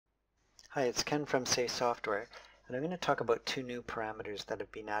Hi, it's Ken from Say Software, and I'm going to talk about two new parameters that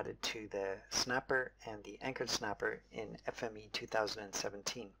have been added to the Snapper and the AnchoredSnapper in FME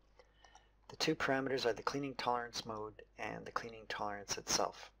 2017. The two parameters are the cleaning tolerance mode and the cleaning tolerance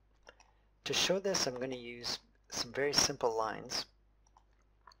itself. To show this, I'm going to use some very simple lines.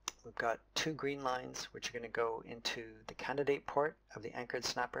 We've got two green lines which are going to go into the candidate port of the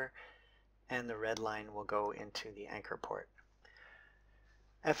AnchoredSnapper, and the red line will go into the anchor port.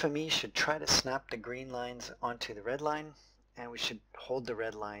 FME should try to snap the green lines onto the red line, and we should hold the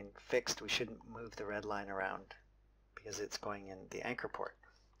red line fixed. We shouldn't move the red line around because it's going in the anchor port.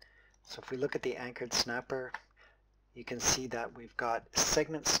 So if we look at the AnchoredSnapper, you can see that we've got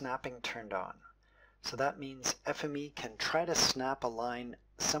segment snapping turned on. So that means FME can try to snap a line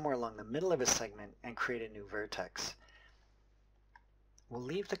somewhere along the middle of a segment and create a new vertex. We'll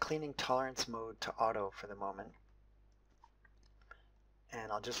leave the cleaning tolerance mode to auto for the moment. And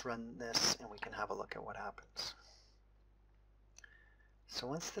I'll just run this and we can have a look at what happens. So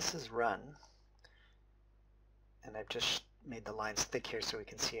once this is run, and I've just made the lines thick here so we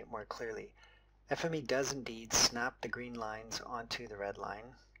can see it more clearly, FME does indeed snap the green lines onto the red line.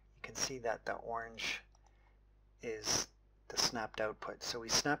 You can see that the orange is the snapped output. So we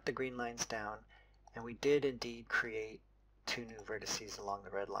snapped the green lines down, and we did indeed create two new vertices along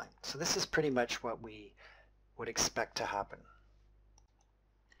the red line. So this is pretty much what we would expect to happen.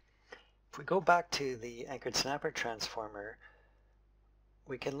 If we go back to the AnchoredSnapper transformer,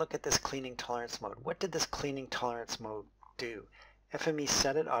 we can look at this cleaning tolerance mode. What did this cleaning tolerance mode do? FME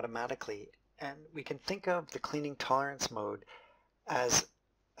set it automatically, and we can think of the cleaning tolerance mode as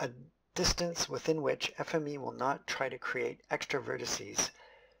a distance within which FME will not try to create extra vertices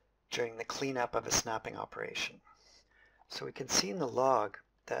during the cleanup of a snapping operation. So we can see in the log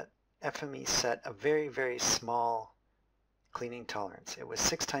that FME set a very, very small cleaning tolerance. It was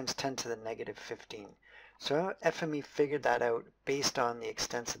 6 times 10 to the negative 15. So FME figured that out based on the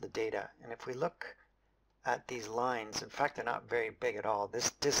extents of the data. And if we look at these lines, in fact they're not very big at all. This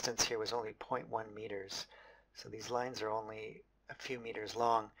distance here was only 0.1 meters. So these lines are only a few meters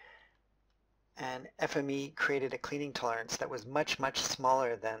long. And FME created a cleaning tolerance that was much, much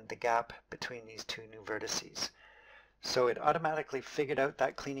smaller than the gap between these two new vertices. So it automatically figured out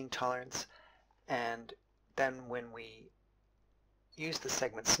that cleaning tolerance, and then when we use the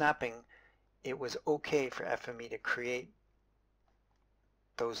segment snapping, it was okay for FME to create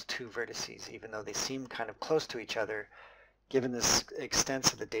those two vertices, even though they seem kind of close to each other. Given the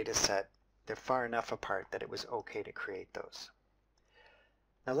extents of the data set, they're far enough apart that it was okay to create those.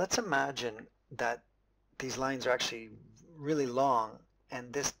 Now let's imagine that these lines are actually really long,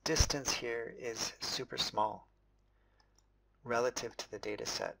 and this distance here is super small relative to the data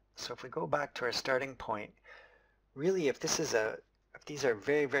set. So if we go back to our starting point, really if these are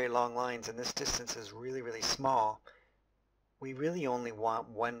very, very long lines and this distance is really, really small, we really only want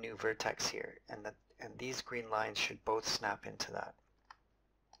one new vertex here, and these green lines should both snap into that.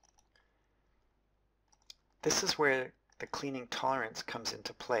 This is where the cleaning tolerance comes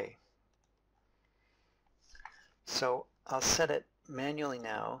into play. So I'll set it manually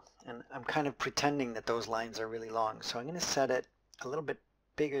now, and I'm kind of pretending that those lines are really long. So I'm going to set it a little bit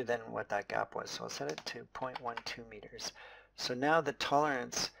bigger than what that gap was. So I'll set it to 0.12 meters. So now the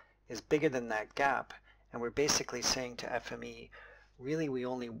tolerance is bigger than that gap, and we're basically saying to FME, really we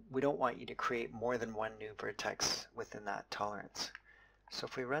don't want you to create more than one new vertex within that tolerance. So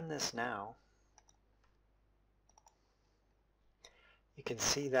if we run this now, you can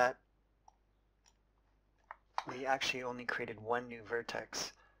see that we actually only created one new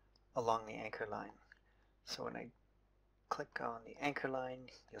vertex along the anchor line. So when I click on the anchor line,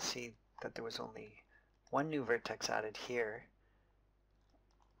 you'll see that there was only one new vertex added here,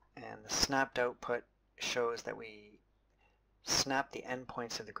 and the snapped output shows that we snapped the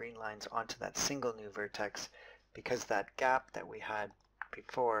endpoints of the green lines onto that single new vertex because that gap that we had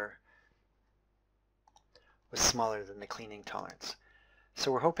before was smaller than the cleaning tolerance. So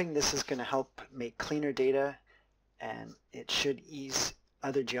we're hoping this is going to help make cleaner data, and it should ease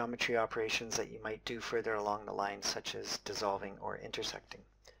other geometry operations that you might do further along the line, such as dissolving or intersecting.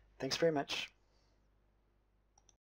 Thanks very much.